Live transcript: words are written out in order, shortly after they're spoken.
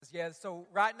Yeah, so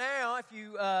right now, if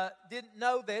you didn't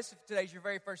know this, if today's your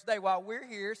very first day, while we're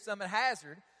here, Summit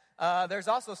Hazard, there's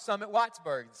also Summit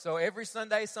Whitesburg. So every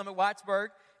Sunday, Summit Whitesburg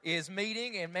is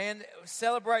meeting, and man,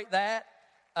 celebrate that.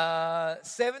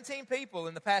 17 people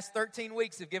in the past 13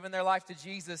 weeks have given their life to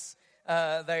Jesus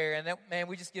there, and that, man,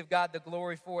 we just give God the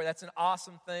glory for it. That's an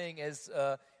awesome thing as,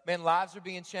 man, lives are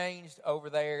being changed over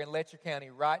there in Letcher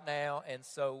County right now, and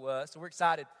so we're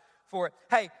excited for it.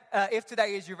 Hey, if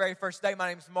today is your very first day, my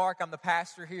name is Mark. I'm the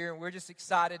pastor here, and we're just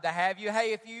excited to have you.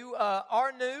 Hey, if you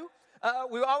are new,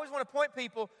 we always want to point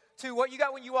people to what you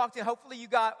got when you walked in. Hopefully you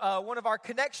got one of our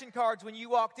connection cards when you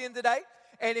walked in today.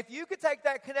 And if you could take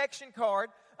that connection card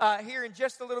here in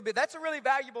just a little bit, that's a really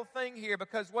valuable thing here,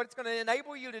 because what it's going to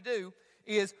enable you to do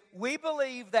is we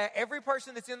believe that every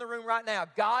person that's in the room right now,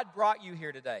 God brought you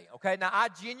here today, okay? Now, I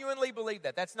genuinely believe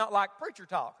that. That's not like preacher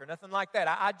talk or nothing like that.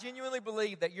 I genuinely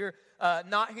believe that you're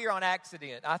not here on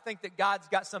accident. I think that God's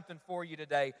got something for you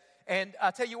today. And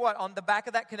I'll tell you what, on the back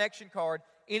of that connection card,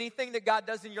 anything that God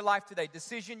does in your life today,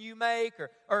 decision you make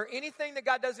or anything that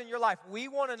God does in your life, we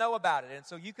want to know about it. And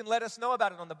so you can let us know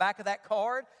about it on the back of that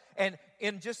card. And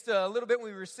in just a little bit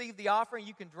when we receive the offering,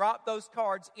 you can drop those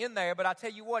cards in there. But I'll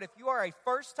tell you what, if you are a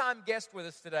first-time guest with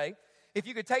us today, if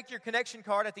you could take your connection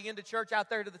card at the end of church out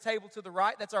there to the table to the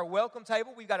right, that's our welcome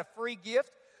table. We've got a free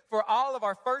gift for all of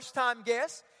our first-time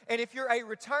guests. And if you're a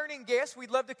returning guest,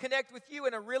 we'd love to connect with you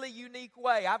in a really unique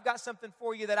way. I've got something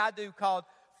for you that I do called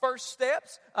First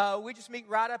Steps. We just meet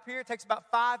right up here. It takes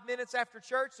about 5 minutes after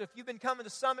church. So if you've been coming to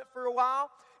Summit for a while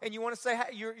and you want to say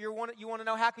you want to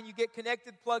know how can you get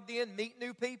connected, plugged in, meet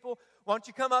new people, why don't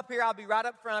you come up here? I'll be right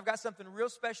up front. I've got something real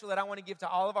special that I want to give to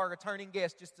all of our returning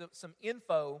guests, just some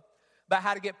info about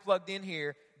how to get plugged in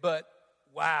here. But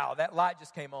wow, that light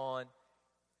just came on,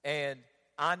 and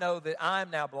I know that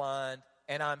I'm now blind,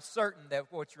 and I'm certain that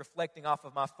what's reflecting off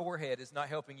of my forehead is not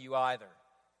helping you either.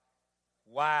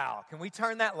 Wow. Can we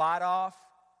turn that light off?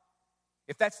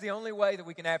 If that's the only way that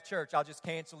we can have church, I'll just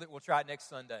cancel it. We'll try it next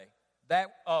Sunday.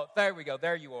 There we go.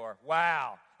 There you are.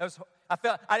 Wow.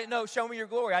 I didn't know, show me your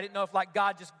glory. I didn't know if like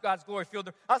God's glory filled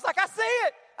the, I was like, I see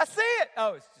it. I see it.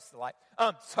 Oh, it's just the light.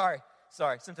 Sorry.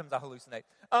 Sometimes I hallucinate.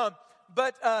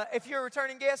 But if you're a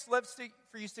returning guest, love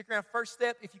for you to stick around. First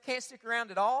Step. If you can't stick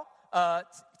around at all,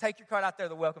 take your card out there to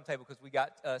the welcome table, because we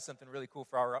got something really cool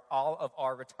for all of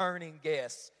our returning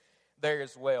guests there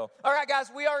as well. All right, guys,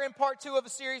 we are in part 2 of a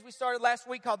series we started last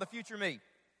week called The Future Me.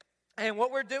 And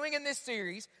what we're doing in this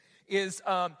series is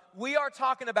we are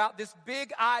talking about this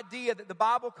big idea that the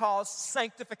Bible calls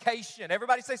sanctification.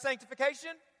 Everybody say sanctification?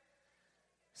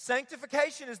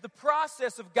 Sanctification is the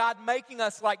process of God making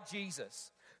us like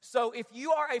Jesus. So if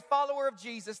you are a follower of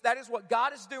Jesus, that is what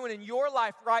God is doing in your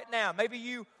life right now. Maybe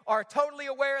you are totally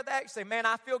aware of that. You say, man,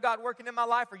 I feel God working in my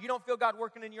life, or you don't feel God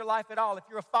working in your life at all. If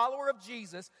you're a follower of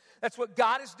Jesus, that's what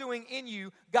God is doing in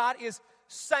you. God is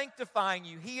sanctifying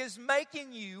you. He is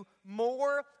making you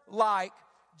more like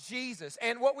Jesus.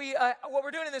 And what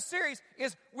we're doing in this series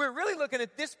is we're really looking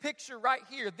at this picture right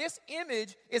here. This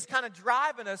image is kind of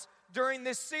driving us during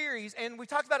this series, and we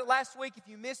talked about it last week. If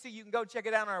you missed it, you can go check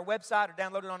it out on our website or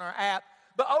download it on our app.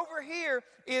 But over here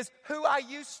is who I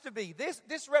used to be.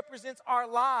 This represents our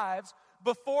lives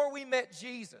before we met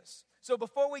Jesus. So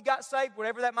before we got saved,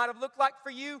 whatever that might have looked like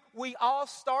for you, we all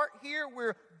start here.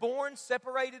 We're born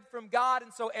separated from God,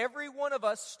 and so every one of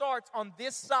us starts on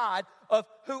this side of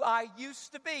who I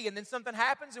used to be. And then something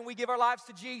happens, and we give our lives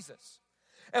to Jesus.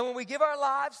 And when we give our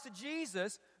lives to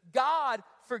Jesus, God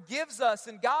forgives us,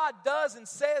 and God does and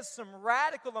says some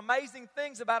radical, amazing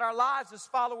things about our lives as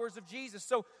followers of Jesus.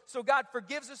 So God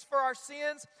forgives us for our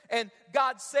sins, and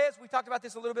God says, we talked about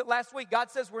this a little bit last week, God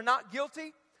says we're not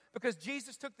guilty because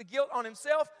Jesus took the guilt on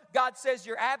himself. God says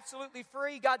you're absolutely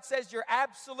free. God says you're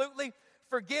absolutely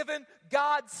forgiven.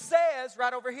 God says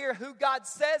right over here who God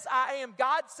says I am.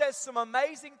 God says some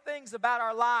amazing things about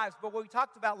our lives, but what we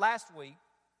talked about last week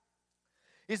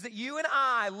is that you and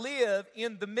I live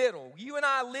in the middle. You and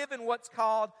I live in what's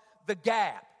called the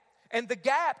gap. And the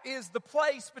gap is the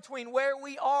place between where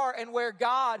we are and where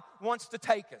God wants to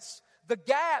take us. The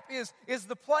gap is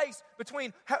the place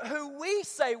between who we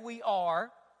say we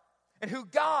are and who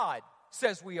God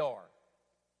says we are.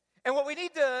 And what we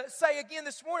need to say again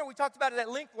this morning, we talked about it at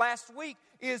length last week,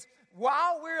 is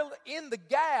while we're in the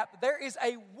gap, there is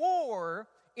a war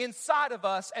inside of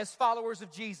us as followers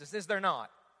of Jesus, is there not?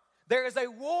 There is a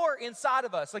war inside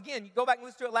of us. Again, you go back and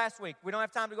listen to it last week. We don't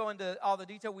have time to go into all the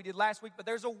detail we did last week, but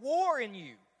there's a war in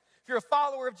you. If you're a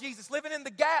follower of Jesus, living in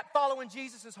the gap, following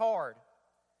Jesus is hard.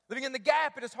 Living in the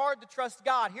gap, it is hard to trust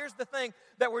God. Here's the thing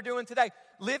that we're doing today.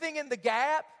 Living in the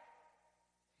gap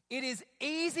It is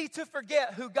easy to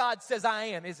forget who God says I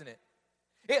am, isn't it?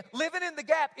 Living in the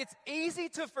gap, it's easy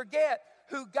to forget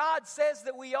who God says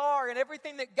that we are and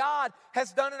everything that God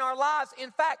has done in our lives.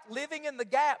 In fact, living in the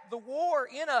gap, the war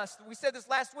in us, we said this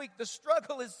last week, the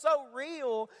struggle is so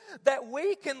real that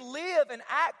we can live and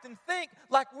act and think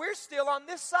like we're still on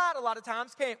this side a lot of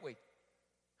times, can't we?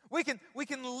 We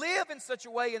can live in such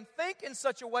a way and think in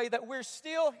such a way that we're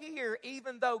still here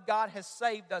even though God has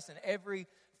saved us and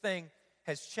everything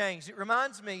has changed. It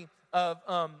reminds me of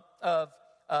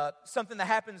something that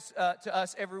happens to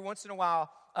us every once in a while.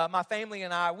 My family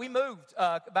and I, we moved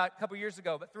about a couple years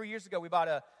ago. But 3 years ago, we bought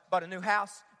a new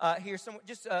house here.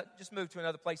 Just moved to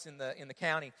another place in the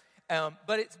county.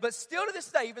 But still to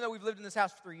this day, even though we've lived in this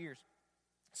house for 3 years,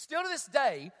 still to this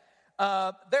day,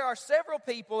 there are several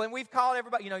people, and we've called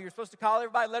everybody. You know, you're supposed to call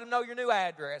everybody, let them know your new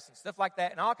address and stuff like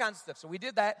that, and all kinds of stuff. So we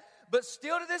did that. But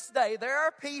still to this day, there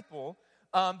are people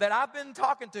that I've been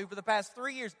talking to for the past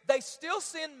 3 years. They still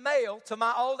send mail to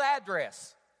my old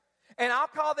address. And I'll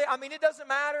call them. I mean, it doesn't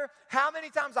matter how many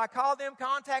times I call them,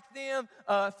 contact them,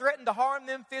 threaten to harm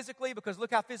them physically, because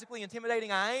look how physically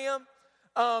intimidating I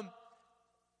am.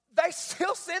 They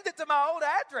still send it to my old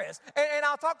address. And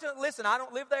I'll talk to them, listen, I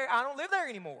don't live there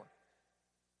anymore.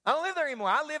 I don't live there anymore.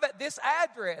 I live at this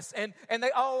address. And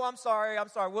they, I'm sorry.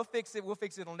 We'll fix it.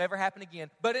 It'll never happen again.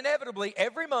 But inevitably,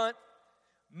 every month,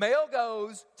 mail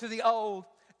goes to the old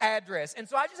address. And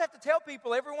so I just have to tell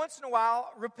people every once in a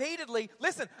while, repeatedly,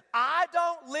 listen, I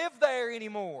don't live there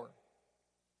anymore.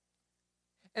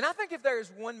 And I think if there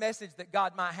is one message that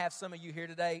God might have some of you here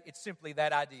today, it's simply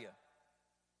that idea.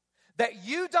 That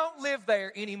you don't live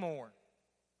there anymore.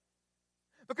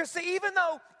 Because see, even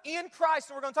though in Christ,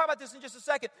 and we're going to talk about this in just a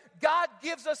second, God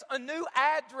gives us a new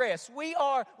address. We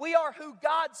are who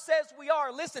God says we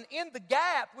are. Listen, in the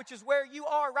gap, which is where you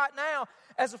are right now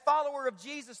as a follower of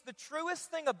Jesus, the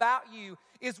truest thing about you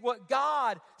is what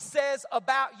God says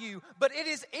about you. But it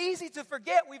is easy to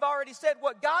forget, we've already said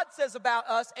what God says about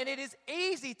us, and it is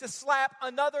easy to slap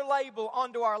another label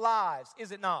onto our lives,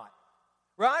 is it not?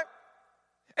 Right?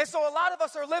 And so a lot of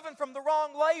us are living from the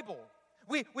wrong label.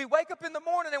 We wake up in the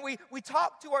morning and we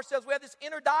talk to ourselves. We have this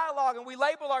inner dialogue and we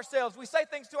label ourselves. We say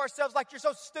things to ourselves like, you're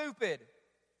so stupid.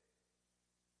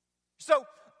 You're so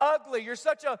ugly. You're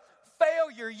such a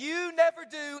failure. You never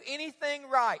do anything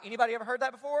right. Anybody ever heard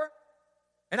that before?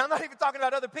 And I'm not even talking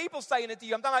about other people saying it to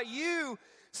you. I'm talking about you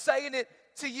saying it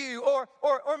to you. Or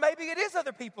maybe it is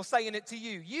other people saying it to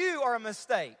you. You are a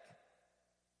mistake.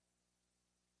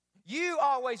 You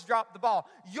always drop the ball.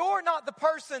 You're not the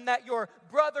person that your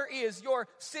brother is, your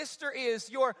sister is,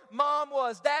 your mom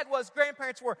was, dad was,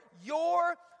 grandparents were.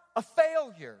 You're a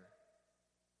failure.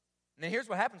 And then here's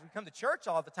what happens. We come to church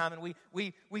all the time, and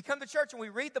we come to church and we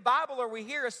read the Bible or we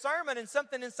hear a sermon, and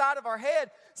something inside of our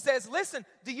head says, listen,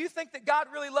 do you think that God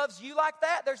really loves you like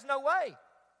that? There's no way.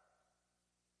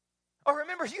 Or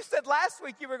remember, you said last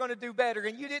week you were going to do better,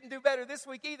 and you didn't do better this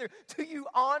week either. Do you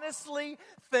honestly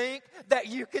think that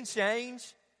you can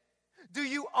change? Do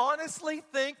you honestly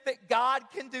think that God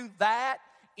can do that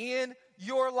in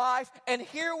your life? And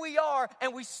here we are,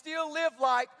 and we still live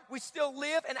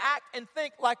and act and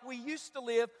think like we used to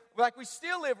live, like we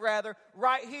still live rather,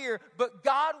 right here. But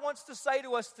God wants to say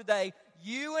to us today,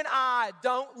 you and I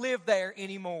don't live there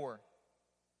anymore.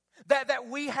 That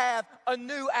we have a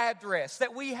new address,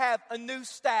 that we have a new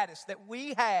status, that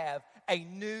we have a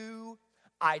new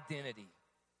identity.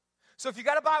 So if you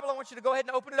got a Bible, I want you to go ahead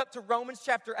and open it up to Romans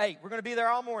chapter 8. We're going to be there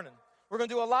all morning. We're going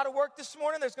to do a lot of work this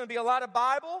morning. There's going to be a lot of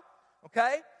Bible,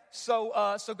 okay? So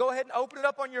go ahead and open it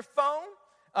up on your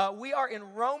phone. We are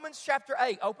in Romans chapter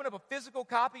 8. Open up a physical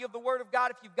copy of the Word of God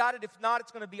if you've got it. If not,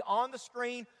 it's going to be on the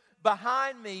screen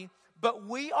behind me. But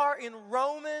we are in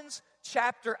Romans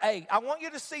chapter 8. I want you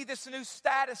to see this new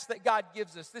status that God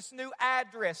gives us, this new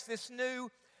address, this new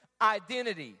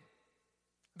identity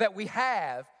that we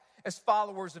have as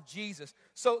followers of Jesus.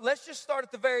 So let's just start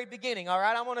at the very beginning, all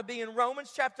right? I want to be in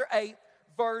Romans chapter 8,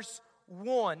 verse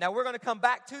 1. Now, we're going to come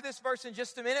back to this verse in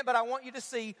just a minute, but I want you to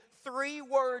see 3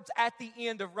 words at the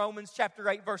end of Romans chapter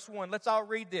 8, verse 1. Let's all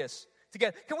read this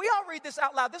together. Can we all read this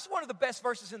out loud? This is one of the best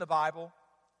verses in the Bible.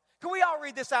 Can we all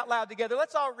read this out loud together?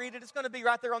 Let's all read it. It's going to be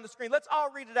right there on the screen. Let's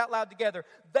all read it out loud together.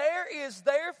 There is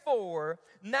therefore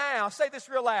now, say this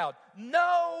real loud,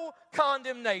 no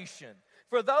condemnation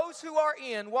for those who are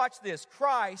in, watch this,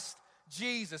 Christ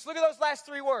Jesus. Look at those last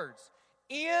 3 words.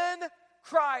 In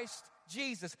Christ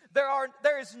Jesus.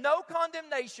 There is no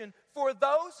condemnation for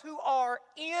those who are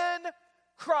in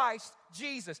Christ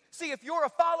Jesus. See, if you're a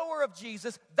follower of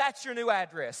Jesus, that's your new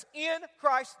address. In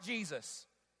Christ Jesus.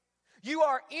 You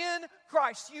are in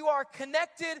Christ. You are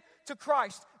connected to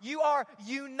Christ. You are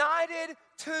united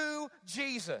to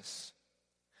Jesus.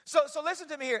 So listen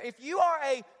to me here. If you are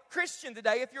a Christian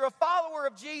today, if you're a follower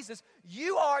of Jesus,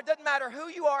 you are, doesn't matter who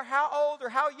you are, how old or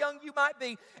how young you might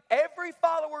be, every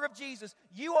follower of Jesus,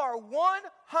 you are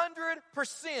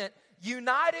 100%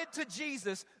 united to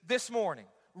Jesus this morning.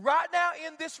 Right now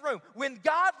in this room, when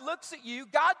God looks at you,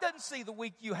 God doesn't see the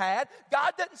week you had.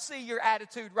 God doesn't see your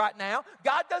attitude right now.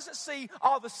 God doesn't see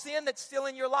all the sin that's still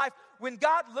in your life. When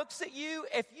God looks at you,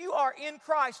 if you are in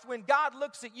Christ, when God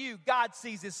looks at you, God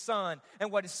sees His Son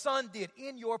and what His Son did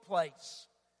in your place.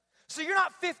 So you're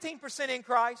not 15% in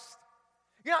Christ.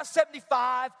 You're not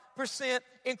 75%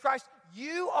 in Christ.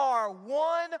 You are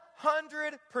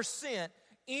 100%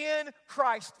 in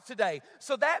Christ today.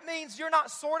 So that means you're not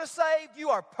sort of saved,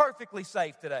 you are perfectly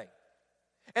saved today.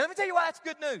 And let me tell you why that's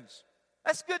good news.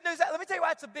 That's good news. Let me tell you why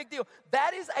that's a big deal.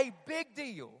 That is a big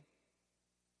deal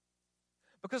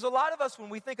because a lot of us, when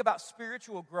we think about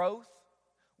spiritual growth,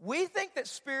 we think that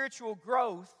spiritual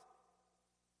growth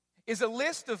is a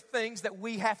list of things that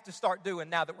we have to start doing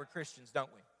now that we're Christians, don't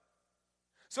we?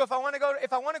 So if I want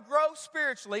to grow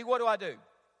spiritually, what do?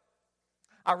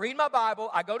 I read my Bible,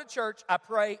 I go to church, I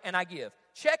pray, and I give.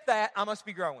 Check that, I must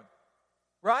be growing.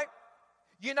 Right?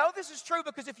 You know this is true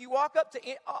because if you walk up to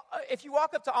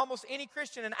almost any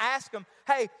Christian and ask them,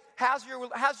 hey, how's your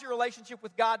relationship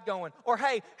with God going? Or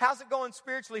hey, how's it going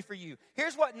spiritually for you?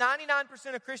 Here's what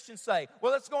 99% of Christians say.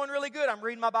 Well, it's going really good, I'm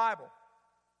reading my Bible.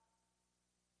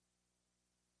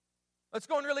 It's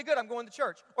going really good, I'm going to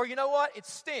church. Or you know what? It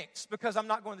stinks because I'm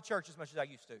not going to church as much as I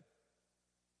used to.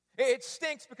 It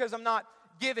stinks because I'm not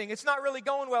giving. It's not really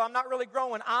going well. I'm not really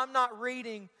growing. I'm not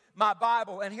reading my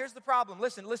Bible. And here's the problem.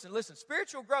 Listen.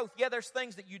 Spiritual growth, yeah, there's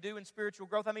things that you do in spiritual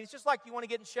growth. I mean, it's just like you want to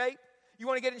get in shape. You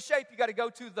want to get in shape, you got to go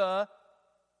to the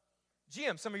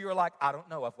gym. Some of you are like, I don't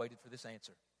know. I've waited for this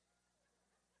answer.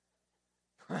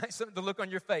 Right? The look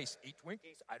on your face. Eat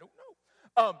Twinkies? I don't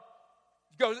know.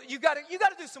 You got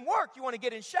to do some work. You want to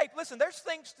get in shape. Listen, there's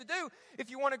things to do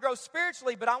if you want to grow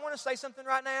spiritually, but I want to say something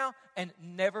right now and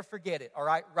never forget it, all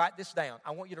right? Write this down. I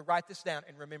want you to write this down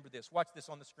and remember this. Watch this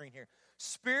on the screen here.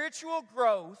 Spiritual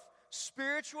growth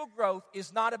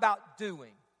is not about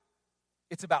doing.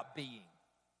 It's about being.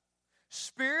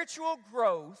 Spiritual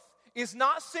growth is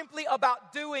not simply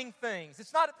about doing things.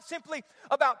 It's not simply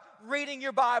about reading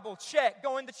your Bible, check,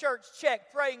 going to church,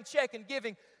 check, praying, check, and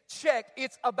giving, check.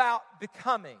 It's about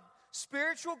becoming.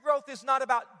 Spiritual growth is not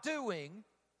about doing.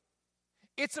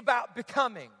 It's about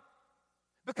becoming.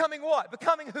 Becoming what?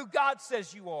 Becoming who God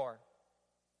says you are.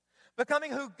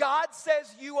 Becoming who God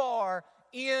says you are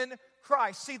in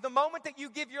Christ. See, the moment that you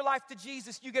give your life to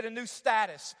Jesus, you get a new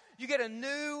status. You get a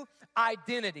new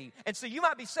identity. And so you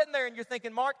might be sitting there and you're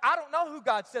thinking, Mark, I don't know who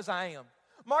God says I am.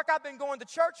 Mark, I've been going to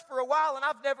church for a while and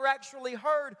I've never actually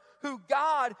heard who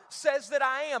God says that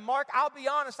I am. Mark, I'll be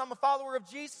honest, I'm a follower of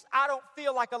Jesus. I don't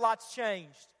feel like a lot's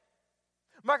changed.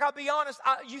 Mark, I'll be honest,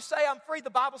 you say I'm free. The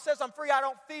Bible says I'm free. I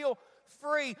don't feel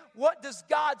free. What does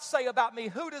God say about me?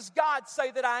 Who does God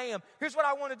say that I am? Here's what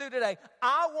I want to do today.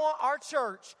 I want our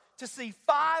church to see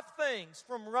 5 things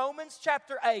from Romans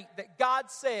chapter 8 that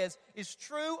God says is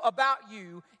true about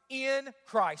you in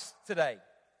Christ today.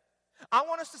 I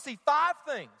want us to see 5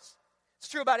 things. It's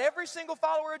true about every single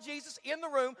follower of Jesus in the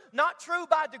room. Not true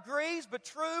by degrees, but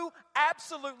true,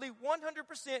 absolutely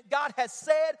 100%. God has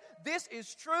said this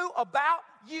is true about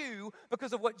you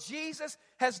because of what Jesus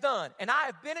has done. And I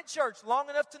have been at church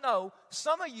long enough to know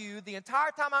some of you, the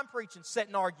entire time I'm preaching, sit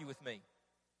and argue with me.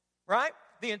 Right?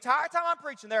 The entire time I'm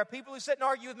preaching, there are people who sit and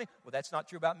argue with me. Well, that's not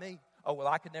true about me. Oh, well,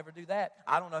 I could never do that.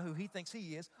 I don't know who he thinks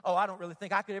he is. Oh, I don't really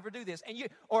think I could ever do this. And you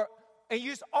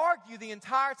just argue the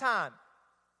entire time.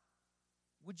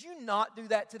 Would you not do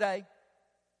that today?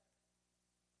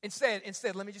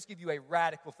 Instead, let me just give you a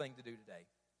radical thing to do today.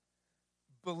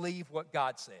 Believe what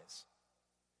God says.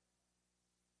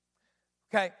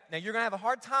 Okay, now you're going to have a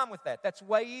hard time with that. That's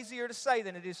way easier to say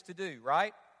than it is to do,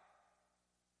 right?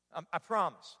 I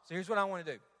promise. So here's what I want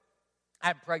to do. I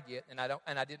haven't prayed yet, and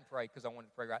I didn't pray because I wanted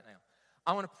to pray right now.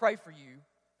 I want to pray for you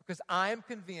because I am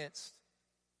convinced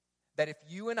that if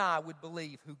you and I would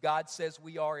believe who God says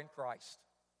we are in Christ,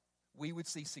 we would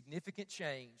see significant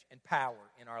change and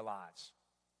power in our lives.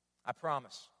 I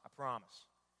promise. All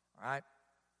right?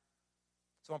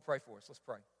 So I want to pray for us. Let's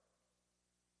pray.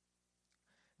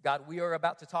 God, we are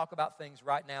about to talk about things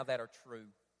right now that are true.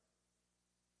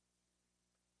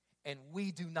 And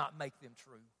we do not make them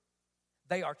true.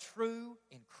 They are true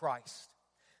in Christ.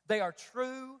 They are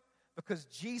true because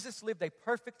Jesus lived a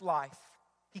perfect life.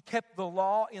 He kept the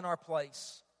law in our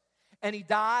place. And He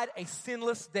died a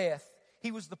sinless death.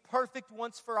 He was the perfect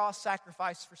once-for-all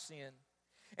sacrifice for sin.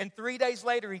 And 3 days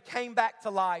later, he came back to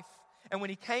life. And when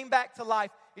he came back to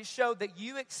life, it showed that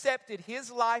you accepted his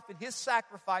life and his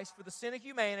sacrifice for the sin of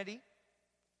humanity.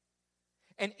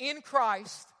 And in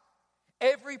Christ,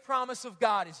 every promise of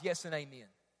God is yes and amen.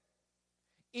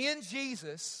 In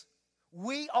Jesus,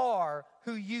 we are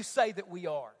who you say that we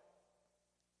are.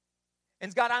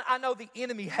 And God, I know the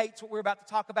enemy hates what we're about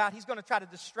to talk about. He's going to try to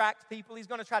distract people. He's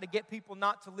going to try to get people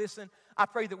not to listen. I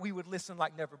pray that we would listen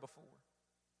like never before.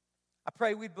 I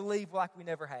pray we'd believe like we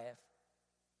never have.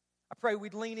 I pray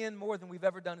we'd lean in more than we've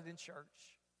ever done it in church.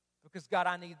 Because, God,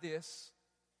 I need this.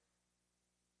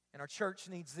 And our church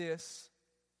needs this.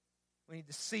 We need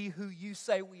to see who you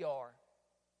say we are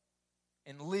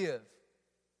and live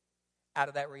out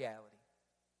of that reality.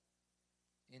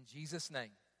 In Jesus' name.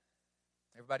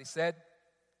 Everybody said,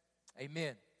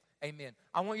 amen. Amen.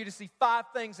 I want you to see 5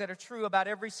 things that are true about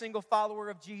every single follower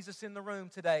of Jesus in the room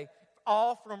today,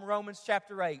 all from Romans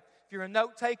chapter 8. If you're a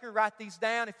note taker, write these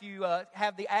down. If you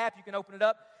have the app, you can open it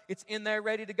up. It's in there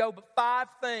ready to go. But 5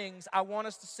 things I want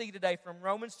us to see today from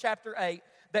Romans chapter 8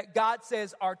 that God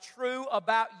says are true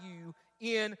about you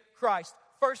in Christ.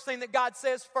 First thing that God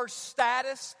says, first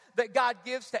status that God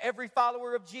gives to every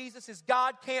follower of Jesus is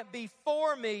God can't be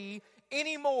for me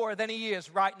any more than he is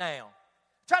right now.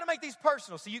 Try to make these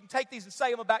personal so you can take these and say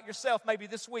them about yourself maybe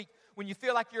this week when you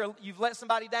feel like you've let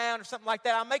somebody down or something like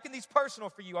that. I'm making these personal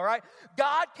for you, all right?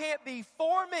 God can't be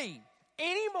for me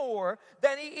any more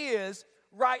than he is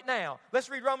right now. Let's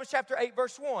read Romans chapter 8,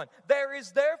 verse 1. There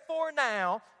is therefore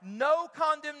now no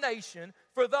condemnation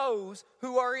for those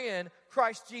who are in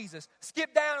Christ Jesus.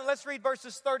 Skip down and let's read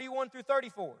verses 31 through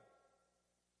 34.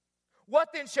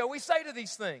 What then shall we say to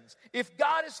these things? If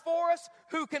God is for us,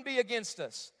 who can be against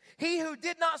us? He who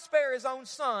did not spare his own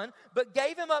son, but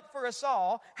gave him up for us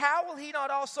all, how will he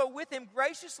not also with him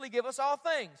graciously give us all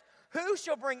things? Who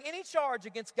shall bring any charge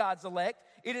against God's elect?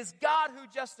 It is God who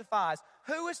justifies.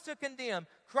 Who is to condemn?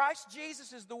 Christ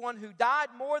Jesus is the one who died,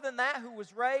 more than that, who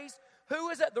was raised, who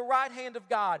is at the right hand of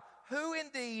God, who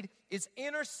indeed is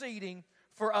interceding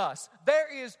for us.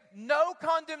 There is no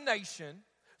condemnation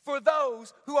for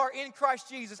those who are in Christ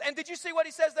Jesus. And did you see what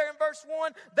he says there in verse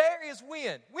 1? There is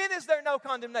when. When is there no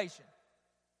condemnation?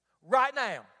 Right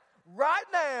now. Right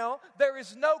now, there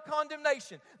is no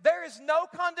condemnation. There is no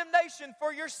condemnation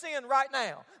for your sin right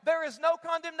now. There is no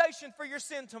condemnation for your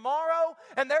sin tomorrow,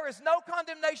 and there is no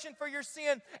condemnation for your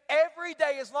sin every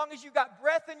day as long as you've got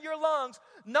breath in your lungs,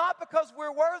 not because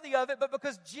we're worthy of it, but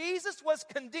because Jesus was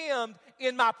condemned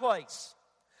in my place.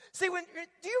 See,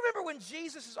 do you remember when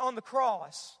Jesus is on the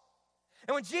cross?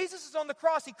 And when Jesus is on the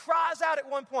cross, he cries out at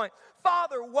one point,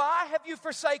 Father, why have you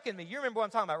forsaken me? You remember what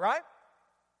I'm talking about, right?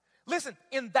 Listen,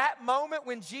 in that moment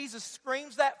when Jesus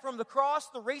screams that from the cross,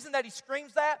 the reason that he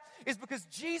screams that is because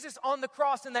Jesus on the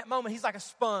cross in that moment, he's like a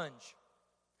sponge.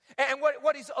 And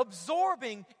what he's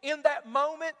absorbing in that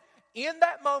moment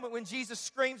when Jesus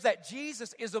screams that,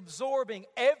 Jesus is absorbing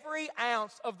every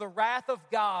ounce of the wrath of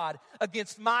God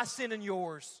against my sin and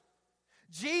yours.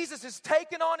 Jesus has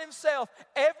taken on himself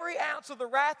every ounce of the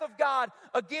wrath of God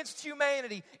against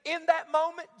humanity. In that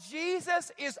moment,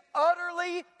 Jesus is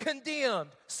utterly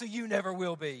condemned, so you never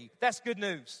will be. That's good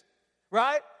news,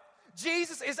 right?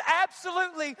 Jesus is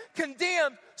absolutely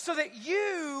condemned so that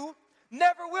you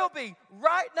never will be.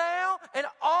 Right now and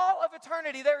all of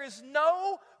eternity, there is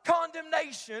no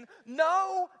condemnation,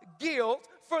 no guilt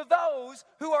for those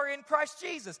who are in Christ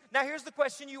Jesus. Now here's the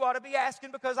question you ought to be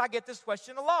asking, because I get this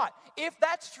question a lot. If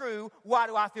that's true, why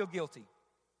do I feel guilty?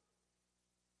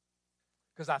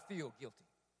 Because I feel guilty.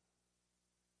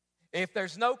 If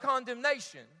there's no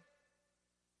condemnation,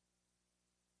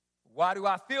 why do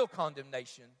I feel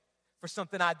condemnation for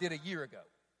something I did a year ago?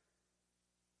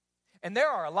 And there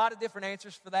are a lot of different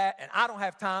answers for that, and I don't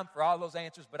have time for all those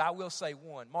answers, but I will say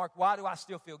one. Mark, why do I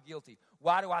still feel guilty?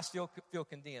 Why do I still feel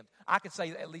condemned? I could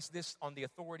say at least this on the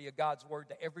authority of God's word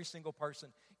to every single person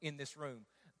in this room.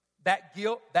 That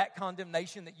guilt, that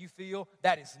condemnation that you feel,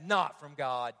 that is not from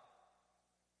God.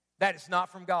 That is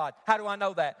not from God. How do I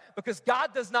know that? Because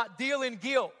God does not deal in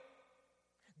guilt.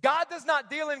 God does not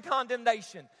deal in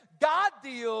condemnation. God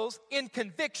deals in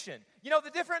conviction. You know the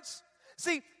difference?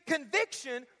 See,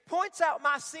 conviction points out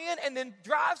my sin and then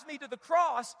drives me to the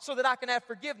cross so that I can have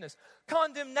forgiveness.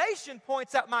 Condemnation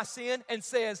points out my sin and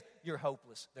says, you're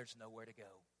hopeless. There's nowhere to go.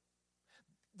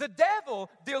 The devil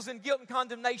deals in guilt and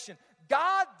condemnation.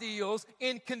 God deals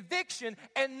in conviction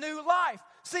and new life.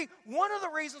 See, one of the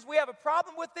reasons we have a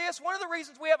problem with this, one of the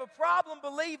reasons we have a problem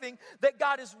believing that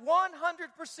God is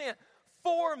 100%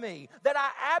 for me, that I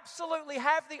absolutely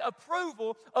have the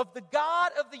approval of the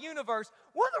God of the universe.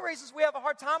 One of the reasons we have a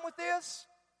hard time with this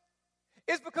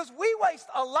is because we waste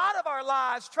a lot of our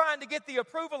lives trying to get the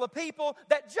approval of people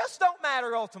that just don't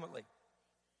matter ultimately.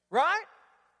 Right?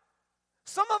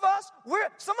 Some of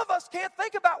us can't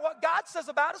think about what God says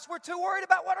about us. We're too worried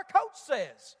about what our coach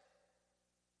says.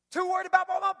 Too worried about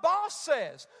what my boss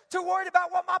says. Too worried about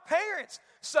what my parents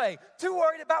say. Too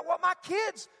worried about what my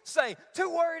kids say. Too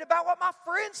worried about what my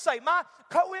friends say. My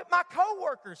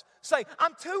co-workers say.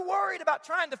 I'm too worried about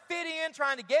trying to fit in,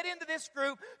 trying to get into this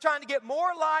group, trying to get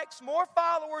more likes, more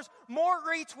followers, more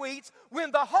retweets,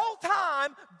 when the whole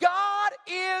time God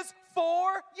is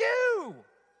for you.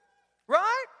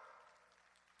 Right?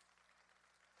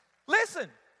 Listen.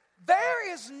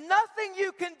 There is nothing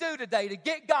you can do today to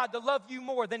get God to love you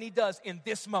more than He does in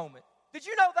this moment. Did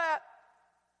you know that?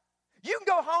 You can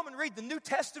go home and read the New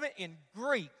Testament in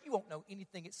Greek. You won't know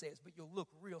anything it says, but you'll look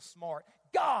real smart.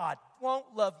 God won't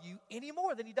love you any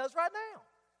more than He does right now.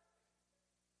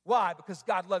 Why? Because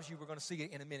God loves you. We're going to see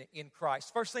it in a minute in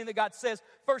Christ. First thing that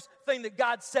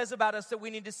God says about us that we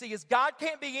need to see is God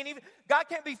can't be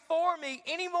for me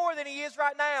any more than He is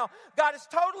right now. God is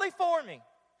totally for me.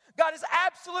 God is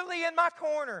absolutely in my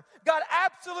corner. God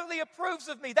absolutely approves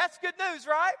of me. That's good news,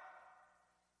 right?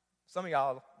 Some of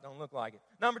y'all don't look like it.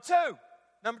 Number two,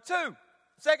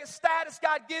 second status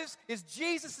God gives is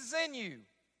Jesus is in you.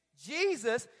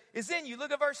 Jesus is in you.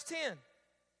 Look at verse 10.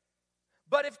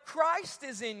 But if Christ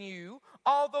is in you,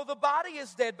 although the body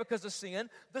is dead because of sin,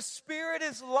 the Spirit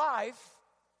is life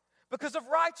because of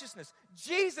righteousness.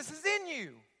 Jesus is in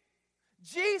you.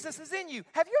 Jesus is in you.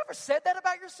 Have you ever said that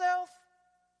about yourself?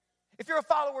 If you're a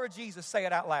follower of Jesus, say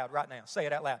it out loud right now. Say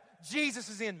it out loud. Jesus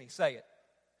is in me. Say it.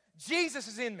 Jesus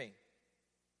is in me.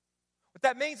 What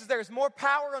that means is there is more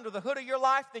power under the hood of your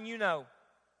life than you know.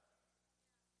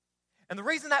 And the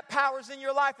reason that power is in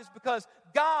your life is because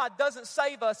God doesn't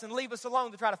save us and leave us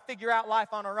alone to try to figure out life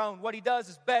on our own. What He does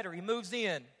is better. He moves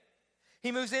in.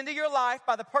 He moves into your life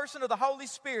by the person of the Holy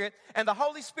Spirit, and the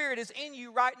Holy Spirit is in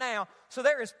you right now. So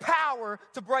there is power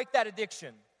to break that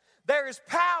addiction. There is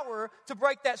power to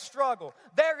break that struggle.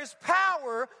 There is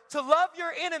power to love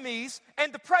your enemies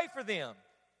and to pray for them.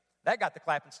 That got the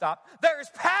clapping stopped. There is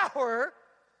power.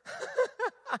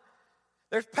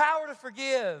 There's power to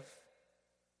forgive.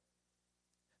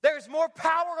 There is more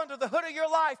power under the hood of your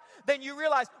life than you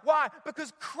realize. Why?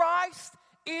 Because Christ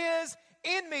is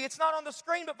in me. It's not on the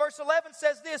screen, but verse 11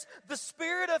 says this: the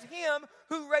Spirit of Him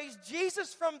who raised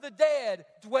Jesus from the dead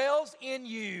dwells in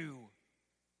you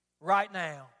right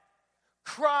now.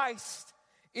 Christ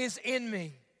is in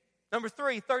me. Number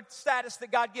three, third status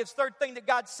that God gives, third thing that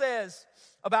God says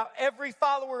about every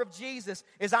follower of Jesus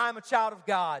is I am a child of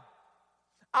God.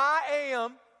 I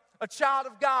am a child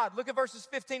of God. Look at verses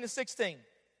 15 to 16.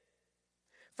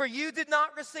 For you did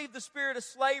not receive the spirit of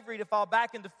slavery to fall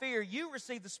back into fear. You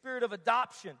received the spirit of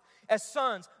adoption as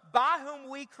sons, by whom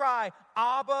we cry,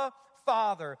 Abba,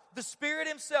 Father. The Spirit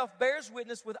Himself bears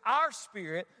witness with our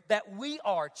spirit that we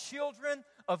are children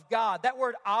of God. That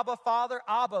word Abba, Father,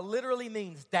 Abba literally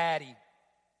means daddy.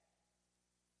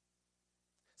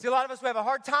 See, a lot of us, we have a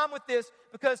hard time with this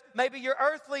because maybe your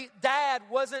earthly dad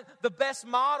wasn't the best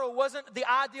model, wasn't the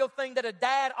ideal thing that a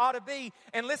dad ought to be.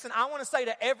 And listen, I want to say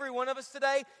to every one of us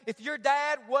today, if your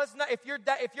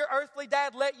earthly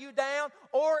dad let you down,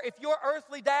 or if your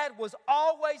earthly dad was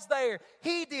always there,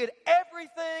 he did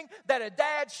everything that a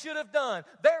dad should have done.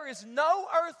 There is no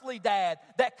earthly dad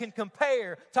that can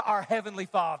compare to our Heavenly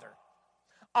Father.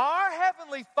 Our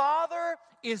Heavenly Father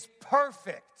is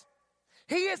perfect.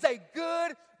 He is a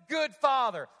good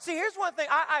Father. See, here's one thing.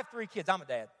 I have 3 kids. I'm a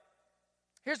dad.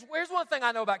 Here's one thing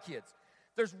I know about kids.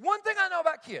 There's one thing I know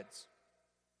about kids.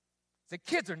 It's that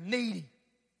kids are needy.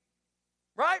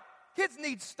 Right? Kids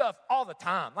need stuff all the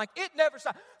time. Like, it never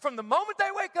stops. From the moment they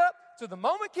wake up to the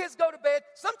moment kids go to bed,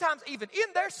 sometimes even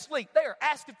in their sleep, they are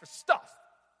asking for stuff.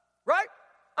 Right?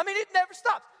 I mean, it never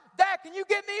stops. Dad, can you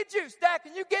get me a juice? Dad,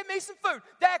 can you get me some food?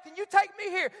 Dad, can you take me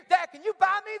here? Dad, can you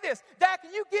buy me this? Dad,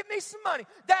 can you give me some money?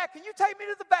 Dad, can you take me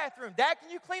to the bathroom? Dad, can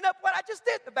you clean up what I just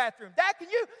did in the bathroom? Dad,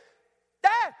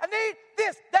 I need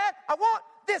this. Dad, I want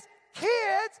this.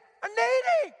 Kids are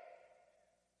needy.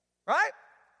 Right?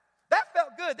 That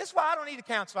felt good. This is why I don't need a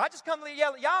counselor. I just come to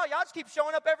yell at y'all. Y'all just keep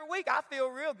showing up every week. I feel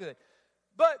real good.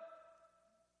 But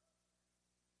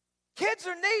kids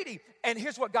are needy. And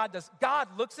here's what God does. God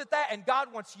looks at that, and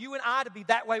God wants you and I to be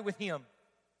that way with Him.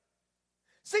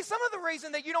 See, some of the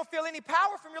reason that you don't feel any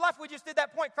power from your life, we just did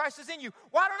that point, Christ is in you.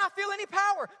 Why don't I feel any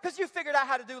power? Because you figured out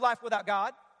how to do life without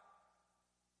God.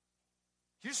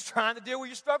 You're just trying to deal with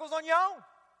your struggles on your own.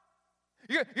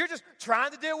 You're just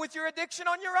trying to deal with your addiction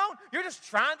on your own. You're just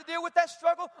trying to deal with that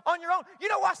struggle on your own. You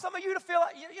know why some of you feel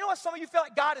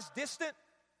like God is distant?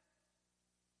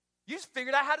 You just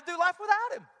figured out how to do life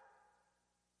without Him.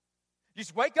 You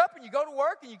just wake up and you go to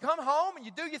work and you come home and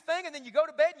you do your thing and then you go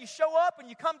to bed and you show up and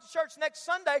you come to church next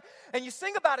Sunday and you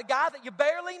sing about a guy that you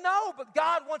barely know, but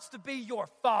God wants to be your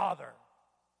Father.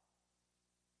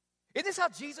 Isn't this how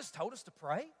Jesus told us to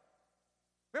pray?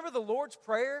 Remember the Lord's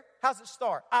Prayer? How's it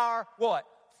start? Our what?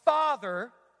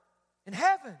 Father in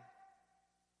heaven.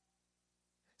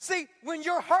 See, when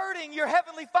you're hurting, your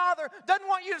Heavenly Father doesn't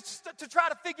want you to try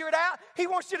to figure it out. He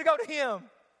wants you to go to Him.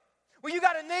 When you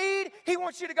got a need, He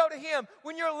wants you to go to Him.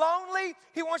 When you're lonely,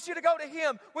 He wants you to go to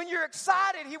Him. When you're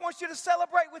excited, He wants you to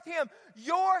celebrate with Him.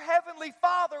 Your Heavenly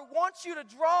Father wants you to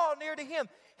draw near to Him.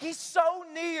 He's so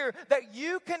near that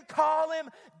you can call Him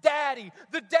Daddy.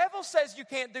 The devil says you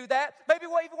can't do that. Maybe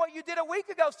even what you did a week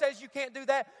ago says you can't do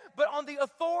that. But on the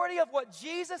authority of what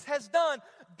Jesus has done,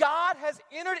 God has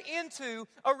entered into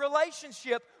a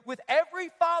relationship with every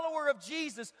follower of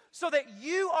Jesus so that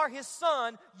you are His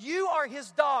son, you are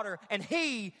His daughter, and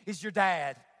He is your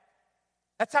dad.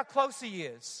 That's how close He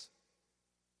is.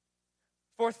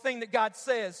 Fourth thing that God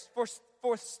says,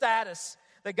 fourth status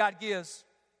that God gives.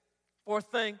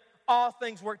 Fourth thing, all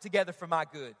things work together for my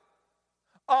good.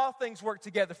 All things work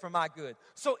together for my good.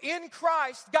 So in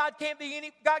Christ, God can't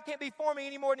be for me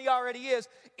any more than He already is.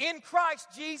 In Christ,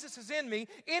 Jesus is in me.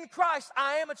 In Christ,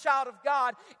 I am a child of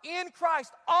God. In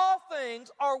Christ, all things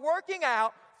are working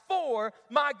out for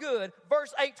my good.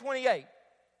 Verse 8:28.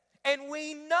 And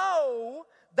we know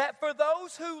that for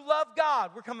those who love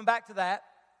God, we're coming back to that.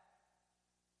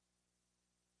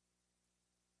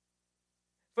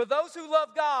 For those who love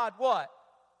God, what?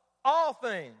 All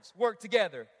things work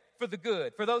together for the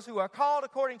good. For those who are called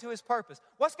according to His purpose.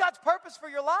 What's God's purpose for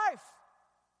your life?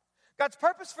 God's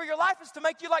purpose for your life is to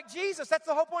make you like Jesus. That's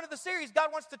the whole point of the series.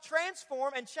 God wants to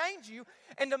transform and change you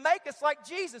and to make us like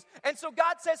Jesus. And so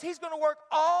God says He's going to work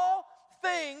all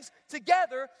things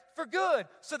together for good.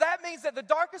 So that means that the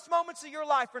darkest moments of your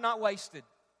life are not wasted.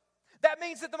 That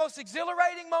means that the most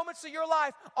exhilarating moments of your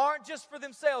life aren't just for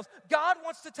themselves. God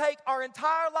wants to take our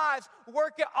entire lives,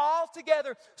 work it all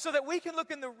together so that we can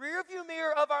look in the rearview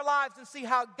mirror of our lives and see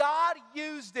how God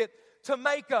used it to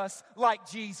make us like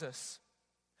Jesus.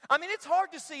 I mean, it's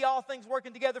hard to see all things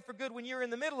working together for good when you're in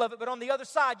the middle of it, but on the other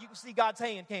side, you can see God's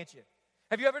hand, can't you?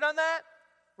 Have you ever done that?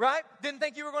 Right? Didn't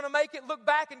think you were going to make it, look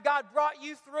back and God brought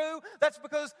you through. That's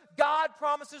because God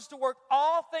promises to work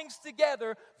all things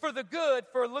together for the good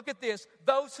for, look at this,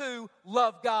 those who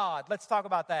love God. Let's talk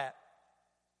about that.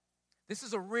 This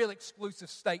is a real exclusive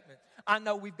statement. I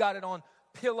know we've got it on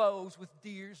pillows with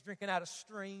deers drinking out of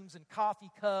streams and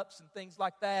coffee cups and things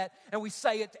like that. And we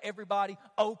say it to everybody.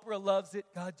 Oprah loves it.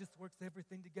 God just works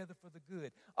everything together for the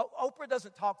good. Oprah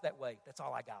doesn't talk that way. That's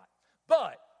all I got.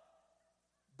 But,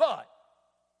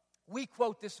 we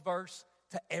quote this verse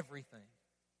to everything.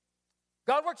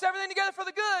 God works everything together for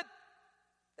the good.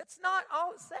 That's not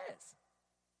all it says.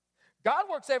 God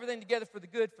works everything together for the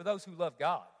good for those who love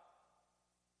God.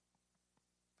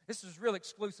 This is real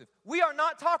exclusive. We are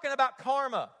not talking about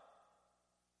karma,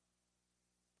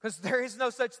 because there is no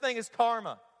such thing as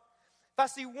karma. If I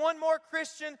see one more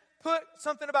Christian put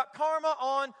something about karma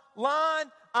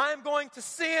online, I'm going to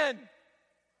sin.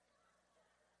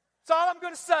 That's all I'm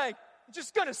going to say. I'm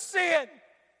just going to sin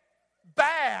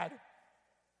bad.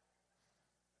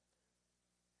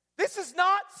 This is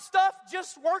not stuff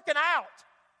just working out.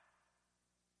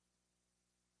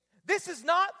 This is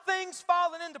not things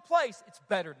falling into place. It's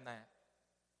better than that.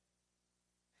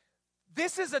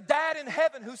 This is a dad in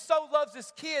heaven who so loves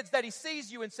his kids that He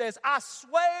sees you and says, I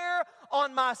swear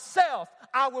on myself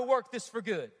I will work this for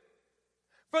good.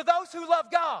 For those who love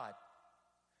God.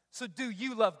 So do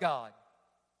you love God?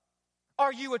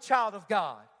 Are you a child of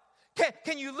God?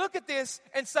 Can you look at this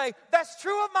and say, that's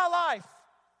true of my life?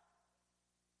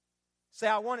 Say,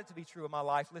 I want it to be true of my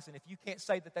life. Listen, if you can't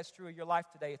say that that's true of your life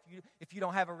today, if you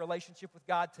don't have a relationship with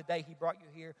God today, He brought you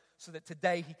here so that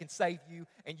today He can save you,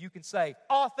 and you can say,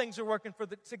 all things are working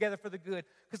together for the good,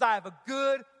 because I have a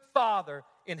good Father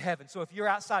in heaven. So if you're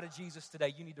outside of Jesus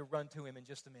today, you need to run to Him in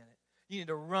just a minute. You need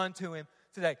to run to Him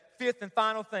today. Fifth and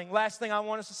final thing, last thing I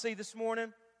want us to see this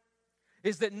morning,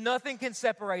 is that nothing can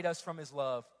separate us from His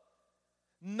love.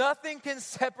 Nothing can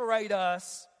separate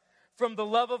us from the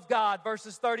love of God.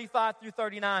 Verses 35 through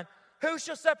 39. Who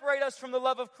shall separate us from the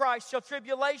love of Christ? Shall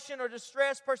tribulation or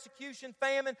distress, persecution,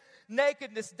 famine,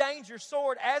 nakedness, danger,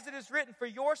 sword? As it is written, for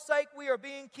your sake we are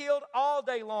being killed all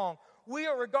day long. We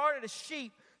are regarded as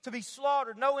sheep to be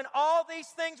slaughtered. No, in all these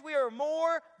things we are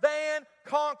more than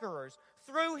conquerors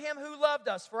through him who loved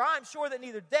us. For I am sure that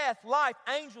neither death, life,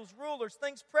 angels, rulers,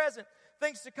 things present,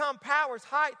 things to come, powers,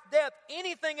 height, depth,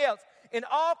 anything else in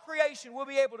all creation will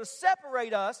be able to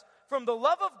separate us from the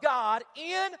love of God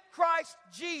in Christ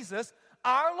Jesus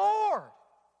our Lord.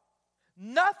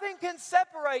 Nothing can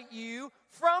separate you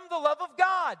from the love of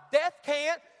God. Death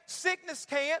can't, sickness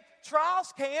can't,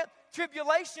 trials can't,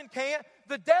 tribulation can't,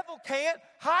 the devil can't,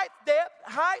 height,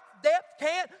 depth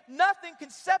can't. Nothing can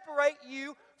separate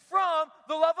you from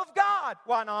the love of God.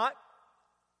 Why not?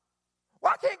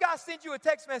 Why can't God send you a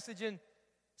text message and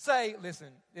say, listen,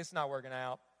 it's not working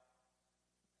out.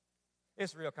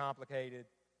 It's real complicated.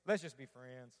 Let's just be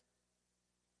friends.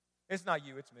 It's not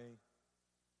you, it's me.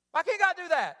 Why can't God do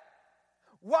that?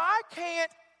 Why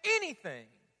can't anything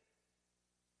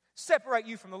separate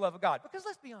you from the love of God? Because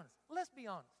let's be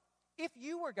honest. If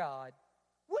you were God,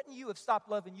 wouldn't you have stopped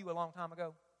loving you a long time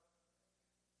ago?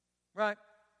 Right?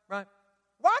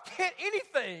 Why can't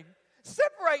anything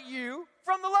separate you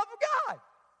from the love of God?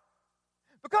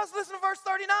 Because listen to verse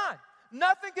 39.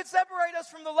 Nothing can separate us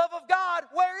from the love of God.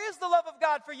 Where is the love of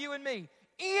God for you and me?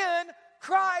 In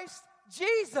Christ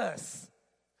Jesus.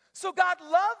 So God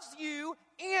loves you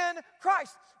in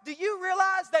Christ. Do you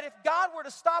realize that if God were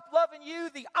to stop loving you,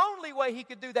 the only way he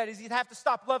could do that is he'd have to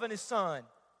stop loving his son?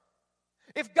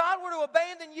 If God were to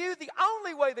abandon you, the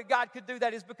only way that God could do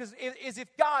that is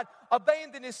if God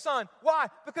abandoned his son. Why?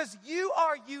 Because you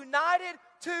are united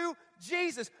to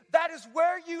Jesus. That is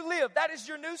where you live. That is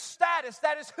your new status.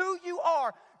 That is who you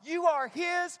are. You are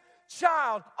his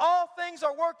child. All things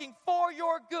are working for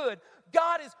your good.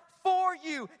 God is for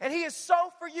you, and he is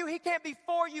so for you. He can't be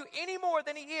for you any more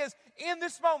than he is in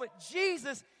this moment.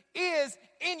 Jesus is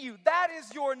in you. That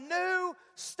is your new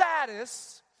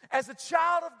status as a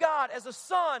child of God, as a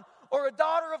son or a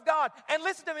daughter of God. And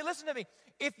listen to me.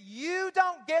 If you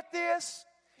don't get this,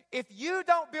 if you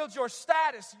don't build your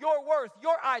status, your worth,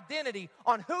 your identity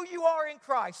on who you are in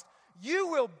Christ, you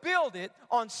will build it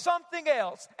on something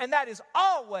else, and that is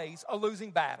always a losing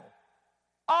battle.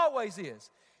 Always is.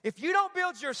 If you don't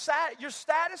build your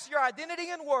status, your identity,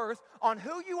 and worth on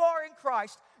who you are in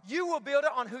Christ, you will build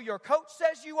it on who your coach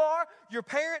says you are, your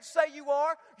parents say you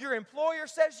are, your employer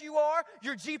says you are,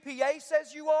 your GPA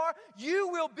says you are. You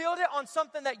will build it on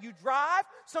something that you drive,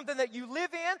 something that you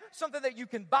live in, something that you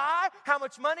can buy, how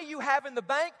much money you have in the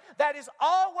bank. That is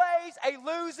always a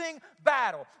losing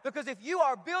battle. Because if you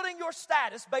are building your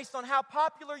status based on how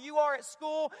popular you are at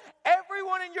school,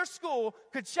 everyone in your school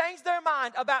could change their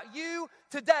mind about you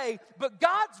today, but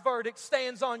God's verdict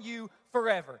stands on you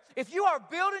forever. If you are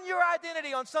building your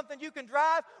identity on something you can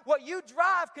drive, what you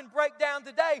drive can break down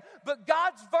today, but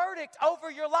God's verdict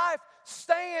over your life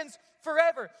stands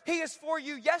forever. He is for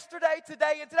you yesterday,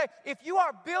 today, and today. If you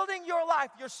are building your life,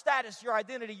 your status, your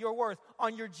identity, your worth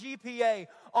on your GPA,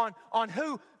 on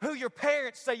who your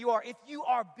parents say you are, if you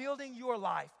are building your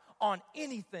life on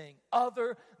anything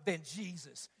other than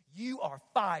Jesus, you are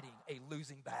fighting a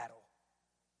losing battle.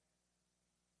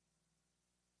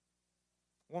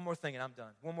 One more thing and I'm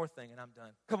done.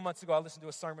 A couple months ago, I listened to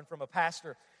a sermon from a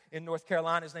pastor in North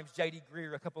Carolina. His name's J.D.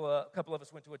 Greer. A couple of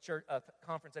us went to a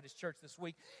conference at his church this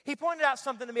week. He pointed out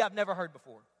something to me I've never heard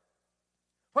before.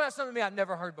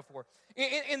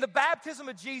 In the baptism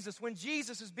of Jesus, when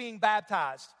Jesus is being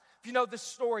baptized, if you know this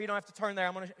story, you don't have to turn there.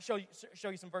 I'm going to show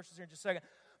you some verses here in just a second.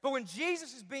 But when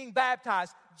Jesus is being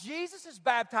baptized,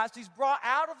 he's brought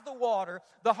out of the water.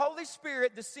 The Holy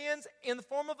Spirit descends in the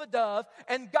form of a dove,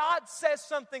 and God says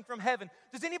something from heaven.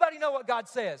 Does anybody know what God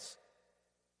says?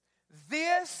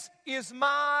 This is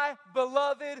my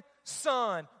beloved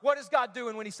Son. What is God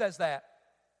doing when he says that?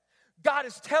 God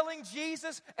is telling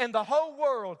Jesus and the whole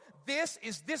world, this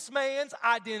is this man's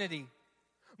identity.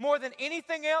 More than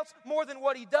anything else, more than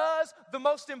what he does, the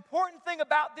most important thing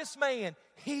about this man,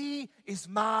 he is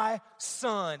my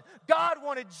son. God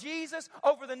wanted Jesus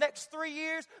over the next 3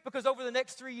 years because over the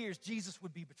next 3 years, Jesus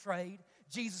would be betrayed.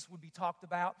 Jesus would be talked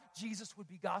about. Jesus would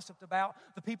be gossiped about.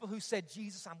 The people who said,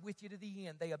 Jesus, I'm with you to the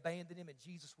end, they abandoned him and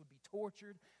Jesus would be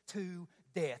tortured to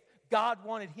death. God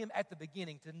wanted him at the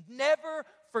beginning to never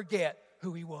forget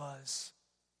who he was.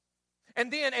 And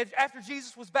then after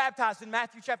Jesus was baptized in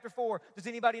Matthew chapter 4, does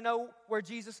anybody know where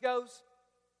Jesus goes?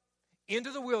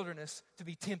 Into the wilderness to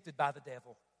be tempted by the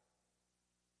devil.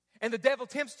 And the devil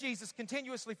tempts Jesus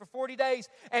continuously for 40 days.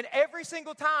 And every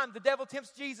single time the devil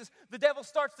tempts Jesus, the devil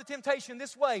starts the temptation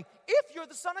this way. If you're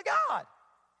the Son of God.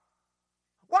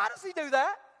 Why does he do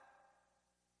that?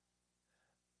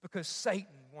 Because Satan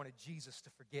wanted Jesus to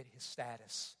forget his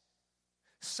status.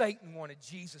 Satan wanted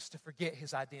Jesus to forget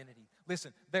his identity.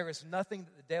 Listen, there is nothing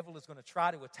that the devil is going to try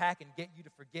to attack and get you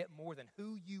to forget more than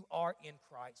who you are in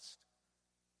Christ.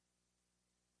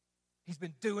 He's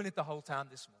been doing it the whole time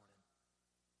this morning.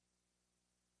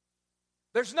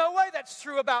 There's no way that's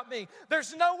true about me.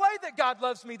 There's no way that God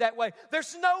loves me that way.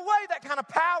 There's no way that kind of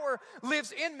power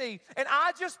lives in me. And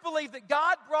I just believe that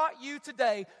God brought you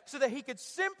today so that He could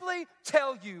simply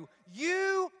tell you,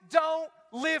 you don't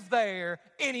live there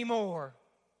anymore.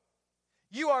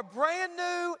 You are brand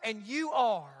new, and you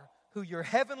are who your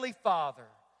Heavenly Father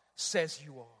says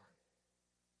you are.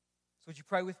 So would you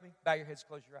pray with me? Bow your heads,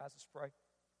 close your eyes, let's pray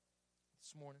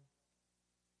this morning.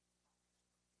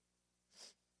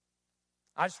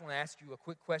 I just want to ask you a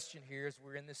quick question here as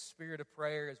we're in this spirit of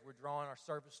prayer, as we're drawing our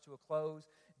service to a close.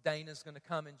 Dana's going to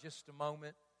come in just a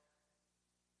moment.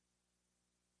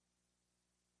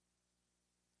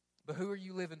 But who are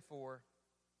you living for?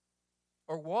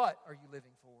 Or what are you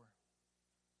living for?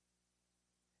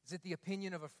 Is it the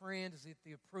opinion of a friend? Is it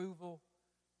the approval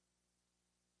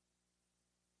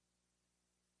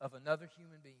of another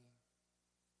human being?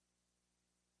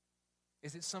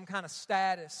 Is it some kind of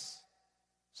status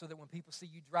so that when people see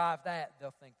you drive that,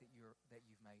 they'll think that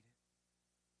you've made it?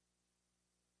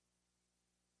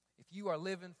 If you are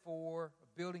living for or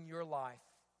building your life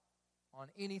on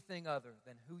anything other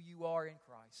than who you are in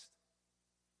Christ,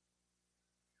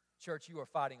 church, you are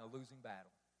fighting a losing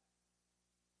battle.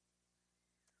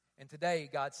 And today,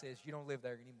 God says, you don't live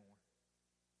there anymore.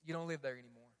 You don't live there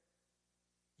anymore.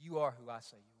 You are who I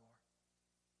say you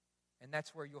are. And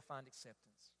that's where you'll find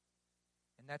acceptance.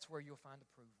 And that's where you'll find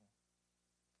approval.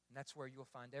 And that's where you'll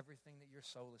find everything that your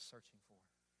soul is searching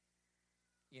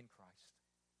for in Christ.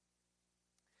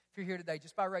 If you're here today,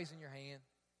 just by raising your hand,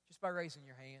 if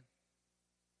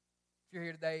you're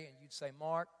here today and you'd say,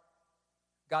 Mark,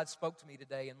 God spoke to me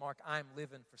today, and Mark, I'm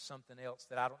living for something else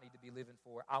that I don't need to be living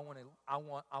for. I want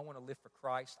to live for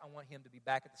Christ. I want Him to be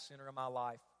back at the center of my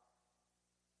life.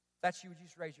 If that's you, would you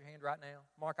just raise your hand right now?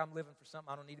 Mark, I'm living for something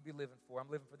I don't need to be living for. I'm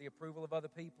living for the approval of other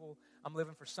people. I'm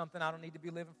living for something I don't need to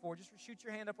be living for. Just shoot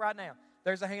your hand up right now.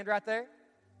 There's a hand right there.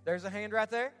 There's a hand right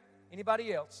there.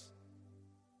 Anybody else?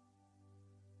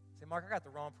 Say, Mark, I got the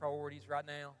wrong priorities right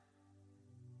now.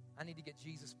 I need to get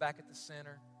Jesus back at the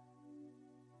center.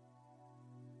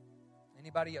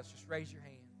 Anybody else? Just raise your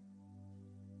hand.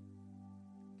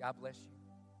 God bless you.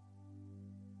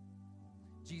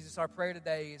 Jesus, our prayer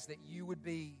today is that you would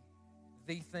be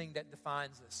the thing that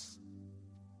defines us.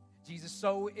 Jesus,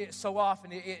 so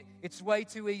often it's way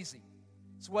too easy.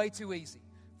 It's way too easy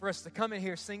for us to come in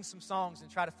here, sing some songs, and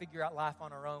try to figure out life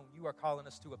on our own. You are calling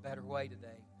us to a better way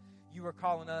today. You are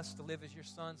calling us to live as your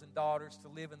sons and daughters, to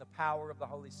live in the power of the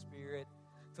Holy Spirit,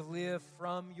 to live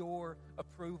from your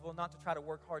approval, not to try to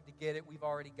work hard to get it. We've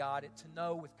already got it. To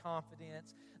know with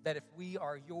confidence that if we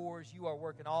are yours, you are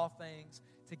working all things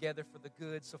together for the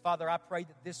good. So, Father, I pray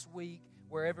that this week,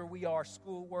 wherever we are,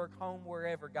 schoolwork, home,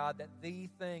 wherever, God, that the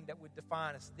thing that would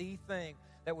define us, the thing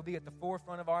that would be at the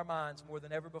forefront of our minds more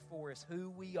than ever before is who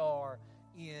we are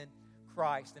in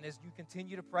Christ. And as you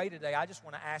continue to pray today, I just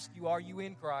want to ask you, are you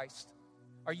in Christ?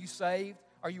 Are you saved?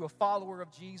 Are you a follower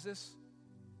of Jesus?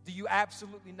 Do you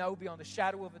absolutely know beyond a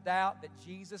shadow of a doubt that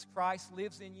Jesus Christ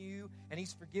lives in you and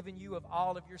He's forgiven you of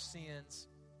all of your sins?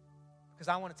 Because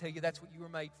I want to tell you that's what you were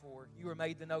made for. You were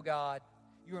made to know God.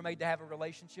 You were made to have a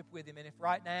relationship with Him. And if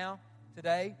right now,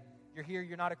 today, you're here,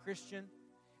 you're not a Christian,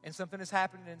 and something has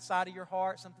happened inside of your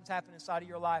heart, something's happened inside of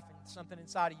your life, and something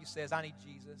inside of you says, I need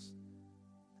Jesus.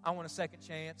 I want a second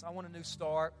chance. I want a new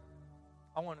start.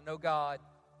 I want to know God.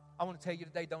 I want to tell you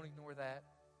today, don't ignore that.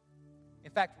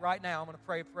 In fact, right now, I'm going to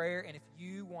pray a prayer, and if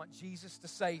you want Jesus to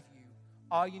save you,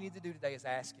 all you need to do today is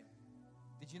ask Him.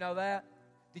 Did you know that?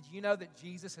 Did you know that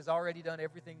Jesus has already done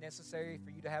everything necessary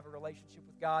for you to have a relationship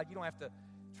with God? You don't have to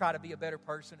try to be a better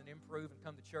person and improve and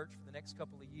come to church for the next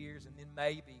couple of years, and then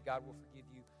maybe God will forgive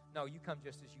you. No, you come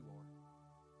just as you are.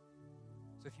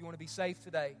 So if you want to be saved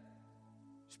today,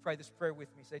 just pray this prayer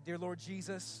with me. Say, Dear Lord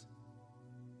Jesus,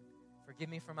 forgive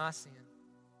me for my sin.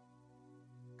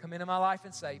 Come into my life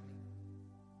and save me.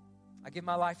 I give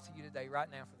my life to you today, right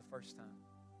now, for the first time.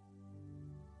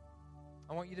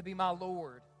 I want you to be my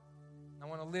Lord. I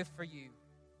want to live for you.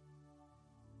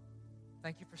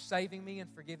 Thank you for saving me and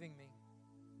forgiving me.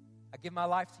 I give my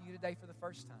life to you today for the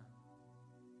first time.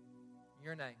 In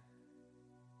your name.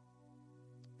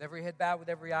 With every head bowed, with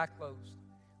every eye closed.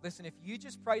 Listen, if you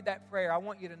just prayed that prayer, I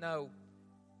want you to know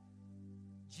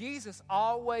Jesus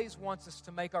always wants us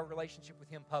to make our relationship with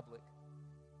Him public.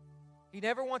 He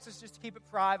never wants us just to keep it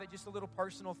private, just a little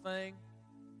personal thing.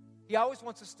 He always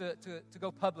wants us to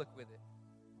go public with it.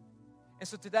 And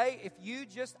so today, if you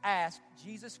just ask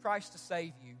Jesus Christ to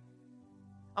save you,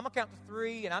 I'm going to count to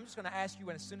 3, and I'm just going to ask you,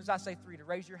 and as soon as I say 3, to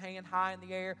raise your hand high in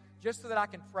the air, just so that I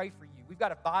can pray for you. We've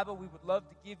got a Bible we would love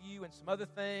to give you and some other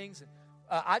things. And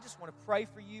I just want to pray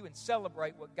for you and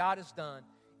celebrate what God has done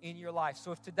in your life.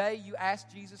 So if today you ask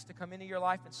Jesus to come into your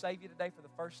life and save you today for the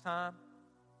first time,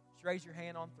 just raise your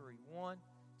hand on 3. 1,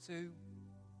 2,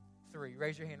 3.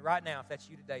 Raise your hand right now if that's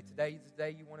you today. Today is the day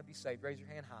you want to be saved. Raise your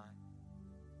hand high.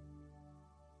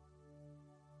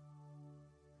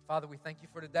 Father, we thank you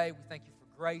for today. We thank you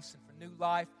for grace and for new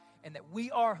life, and that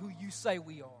we are who you say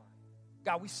we are.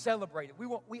 God, we celebrate it.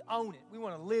 We own it. We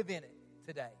want to live in it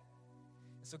today.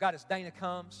 And so, God, as Dana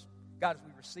comes, God, as we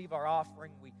receive our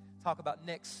offering, we talk about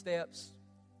next steps.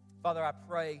 Father, I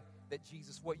pray that,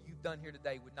 Jesus, what you've done here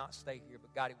today would not stay here,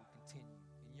 but, God, it would continue.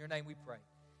 In your name we pray.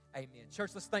 Amen. Church,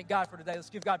 let's thank God for today.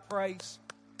 Let's give God praise.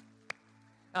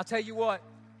 And I'll tell you what,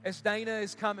 as Dana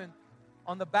is coming,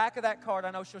 on the back of that card,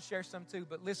 I know she'll share some too,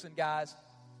 but listen, guys,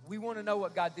 we want to know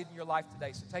what God did in your life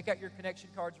today. So take out your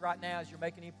connection cards right now as you're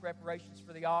making any preparations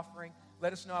for the offering.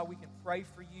 Let us know how we can pray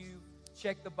for you.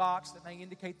 Check the box that may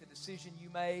indicate the decision you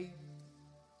made.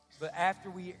 But after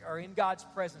we are in God's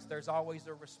presence, there's always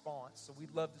a response. So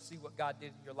we'd love to see what God did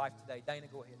in your life today. Dana,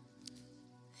 go ahead.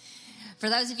 For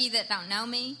those of you that don't know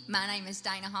me, my name is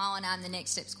Dana Hall, and I'm the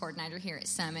Next Steps Coordinator here at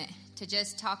Summit. To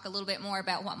just talk a little bit more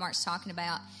about what Mark's talking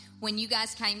about, when you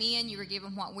guys came in, you were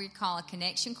given what we call a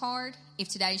connection card. If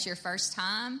today's your first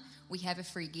time, we have a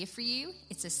free gift for you.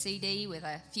 It's a CD with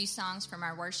a few songs from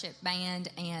our worship band,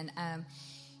 and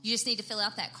you just need to fill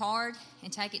out that card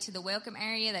and take it to the welcome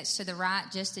area that's to the right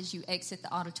just as you exit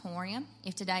the auditorium.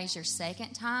 If today's your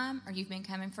second time or you've been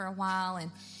coming for a while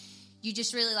and you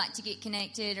just really like to get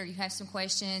connected, or you have some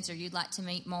questions, or you'd like to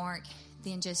meet Mark,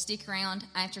 then just stick around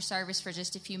after service for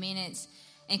just a few minutes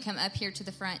and come up here to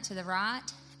the front to the right.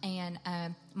 And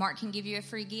Mark can give you a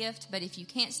free gift. But if you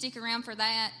can't stick around for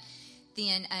that,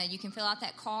 then you can fill out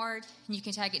that card and you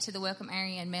can take it to the welcome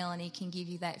area, and Melanie can give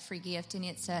you that free gift. And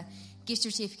it's a gift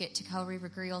certificate to Coal River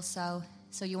Grill, so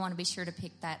you want to be sure to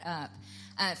pick that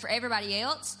up. For everybody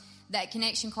else, that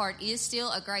connection card is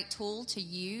still a great tool to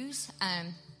use.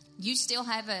 You still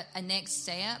have a next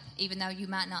step, even though you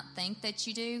might not think that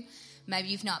you do. Maybe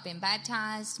you've not been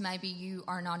baptized. Maybe you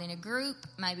are not in a group.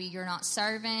 Maybe you're not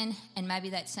serving, and maybe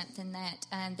that's something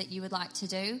that you would like to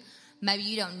do. Maybe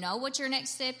you don't know what your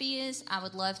next step is. I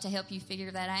would love to help you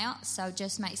figure that out. So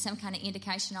just make some kind of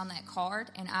indication on that card,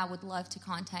 and I would love to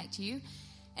contact you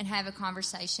and have a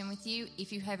conversation with you.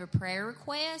 If you have a prayer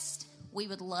request, we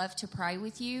would love to pray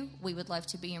with you. We would love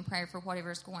to be in prayer for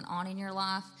whatever is going on in your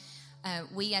life.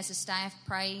 We as a staff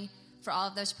pray for all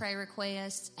of those prayer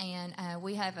requests, and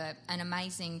we have an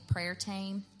amazing prayer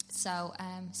team. So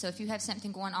if you have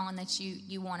something going on that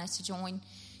you want us to join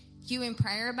you in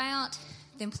prayer about,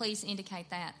 then please indicate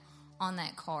that on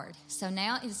that card. So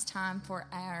now is time for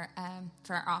our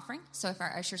offering. So if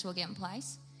our ushers will get in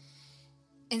place.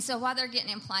 And so while they're getting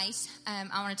in place,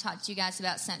 I want to talk to you guys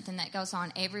about something that goes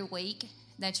on every week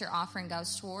that your offering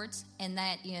goes towards, and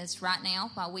that is right now,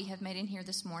 while we have met in here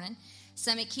this morning,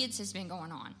 Summit Kids has been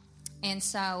going on. And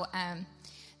so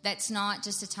that's not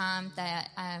just a time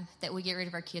that we get rid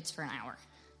of our kids for an hour,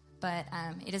 but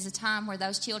it is a time where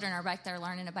those children are back there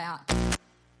learning about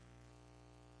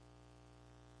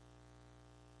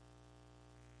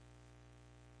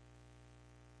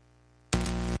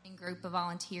group of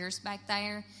volunteers back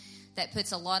there that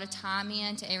puts a lot of time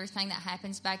into everything that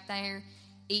happens back there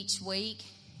each week.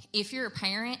 If you're a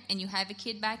parent and you have a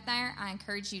kid back there, I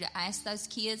encourage you to ask those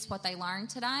kids what they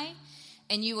learned today,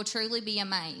 and you will truly be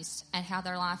amazed at how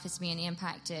their life is being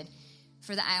impacted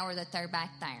for the hour that they're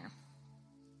back there.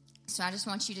 So I just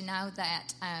want you to know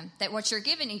that that what you're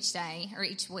given each day or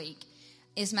each week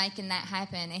is making that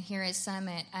happen. And here at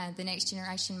Summit, the next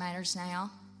generation matters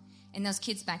now. And those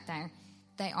kids back there,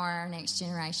 they are our next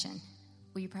generation.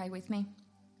 Will you pray with me?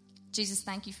 Jesus,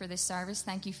 thank you for this service.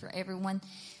 Thank you for everyone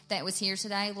that was here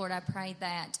today. Lord, I pray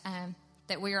that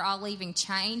that we are all leaving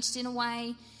changed in a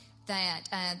way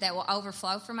that will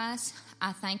overflow from us.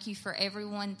 I thank you for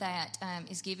everyone that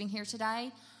is giving here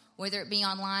today, whether it be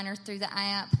online or through the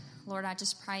app. Lord, I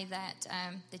just pray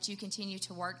that you continue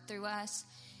to work through us,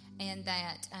 and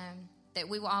that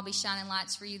we will all be shining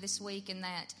lights for you this week, and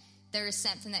that there is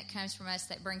something that comes from us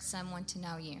that brings someone to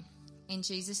know you. In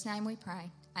Jesus' name we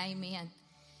pray. Amen.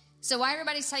 So while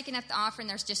everybody's taking up the offering,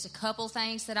 there's just a couple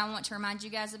things that I want to remind you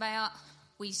guys about.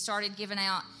 We started giving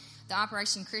out the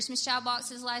Operation Christmas Child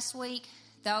boxes last week.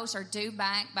 Those are due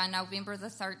back by November the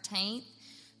 13th,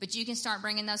 but you can start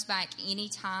bringing those back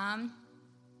anytime.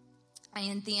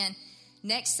 And then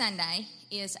next Sunday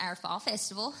is our fall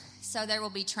festival, so there will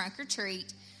be trunk or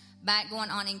treat back going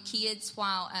on in kids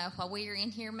while we are in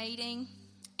here meeting,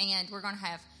 and we're going to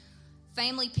have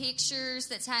family pictures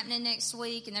that's happening next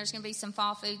week, and there's going to be some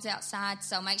fall foods outside.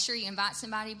 So make sure you invite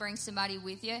somebody, bring somebody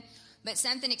with you. But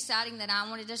something exciting that I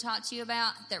wanted to talk to you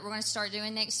about that we're going to start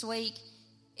doing next week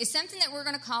is something that we're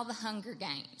going to call the Hunger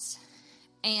Games.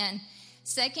 And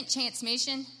Second Chance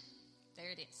Mission,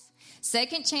 there it is.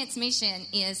 Second Chance Mission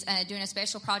is doing a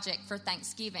special project for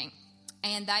Thanksgiving.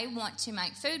 And they want to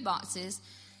make food boxes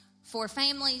for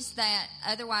families that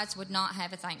otherwise would not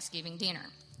have a Thanksgiving dinner.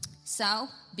 So,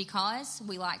 because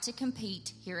we like to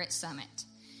compete here at Summit,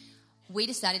 we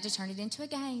decided to turn it into a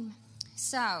game.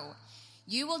 So,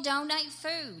 you will donate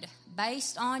food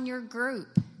based on your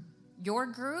group. Your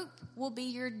group will be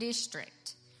your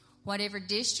district. Whatever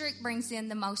district brings in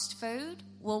the most food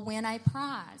will win a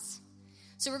prize.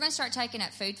 So we're going to start taking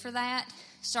up food for that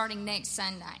starting next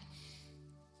Sunday.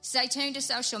 Stay tuned to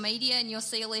social media and you'll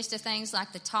see a list of things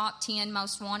like the top 10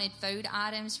 most wanted food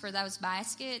items for those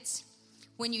baskets.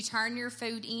 When you turn your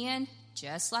food in,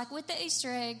 just like with the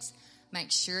Easter eggs,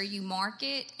 make sure you mark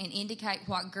it and indicate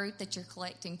what group that you're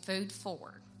collecting food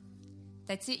for.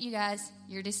 That's it, you guys.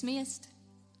 You're dismissed.